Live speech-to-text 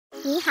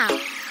你好，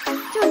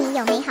祝你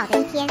有美好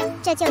的一天。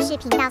这就是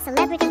频道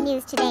Celebrity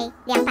News Today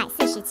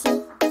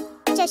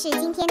 247。这是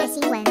今天的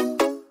新闻。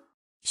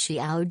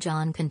Xiao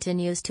Zhan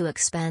continues to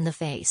expand the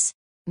face.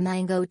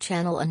 Mango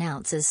Channel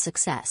announces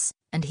success,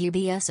 and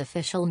Hebei's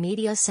official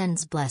media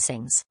sends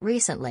blessings.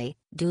 Recently,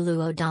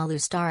 Duluo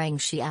Dalu starring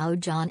Xiao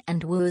Zhan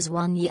and Wu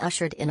Zhuanyi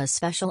ushered in a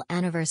special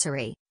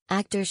anniversary.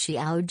 Actor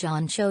Xiao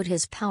Zhan showed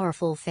his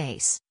powerful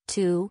face.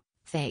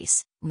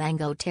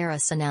 Mango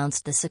Terrace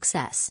announced the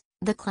success.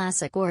 The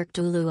classic work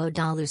Duluo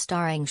Dalu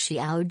starring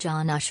Xiao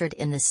Zhan ushered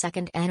in the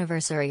second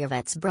anniversary of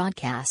its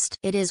broadcast.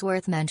 It is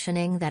worth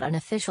mentioning that an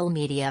official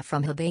media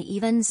from Hebei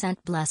even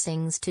sent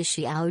blessings to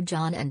Xiao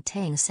Zhan and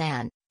Tang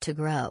San. To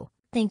grow,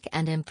 think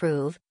and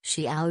improve,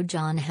 Xiao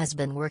Zhan has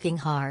been working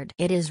hard.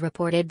 It is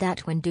reported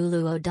that when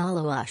Duluo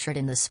Dalu ushered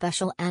in the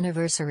special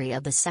anniversary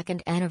of the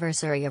second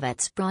anniversary of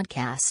its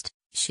broadcast,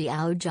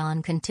 Xiao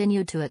Zhan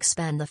continued to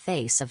expand the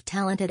face of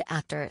talented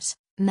actors.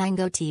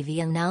 Mango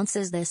TV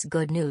announces this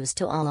good news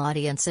to all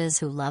audiences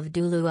who love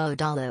Duluo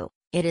Dalu.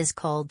 It is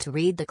called to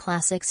read the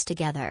classics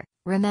together,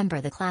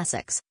 remember the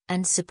classics,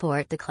 and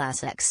support the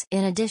classics.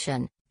 In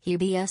addition,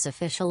 Hebei's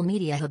official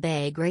media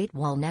Hebei Great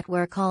Wall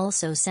Network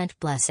also sent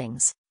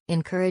blessings,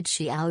 encourage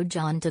Xiao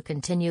Zhan to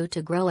continue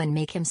to grow and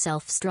make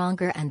himself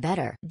stronger and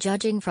better.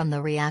 Judging from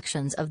the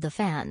reactions of the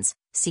fans,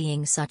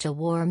 seeing such a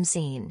warm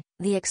scene,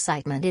 the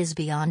excitement is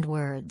beyond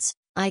words.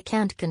 I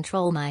can't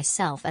control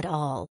myself at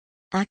all.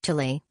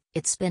 Actually,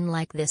 it's been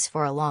like this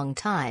for a long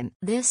time.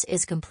 This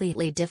is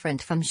completely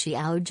different from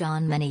Xiao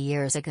Zhan many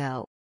years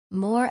ago.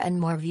 More and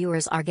more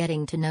viewers are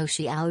getting to know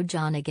Xiao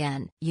Zhan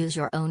again. Use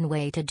your own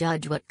way to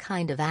judge what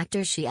kind of actor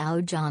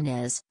Xiao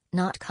Zhan is,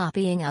 not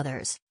copying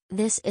others.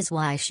 This is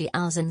why Xiao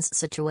Zhan's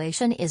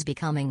situation is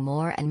becoming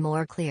more and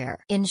more clear.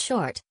 In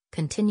short,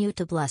 continue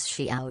to bless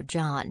Xiao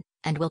Zhan,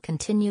 and will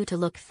continue to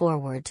look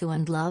forward to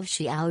and love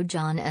Xiao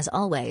Zhan as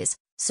always.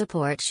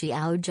 Support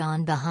Xiao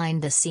Zhan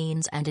behind the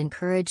scenes and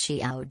encourage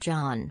Xiao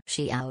Zhan.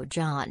 Xiao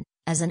Zhan,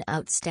 as an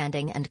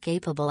outstanding and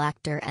capable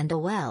actor and a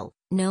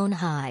well-known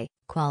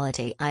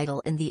high-quality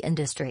idol in the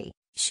industry,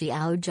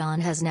 Xiao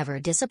Zhan has never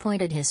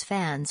disappointed his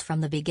fans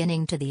from the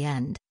beginning to the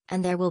end,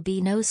 and there will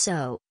be no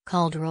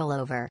so-called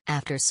rollover.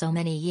 After so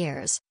many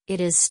years, it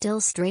is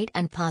still straight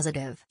and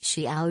positive.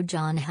 Xiao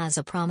Zhan has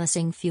a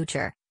promising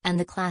future, and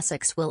the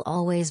classics will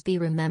always be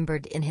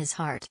remembered in his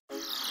heart.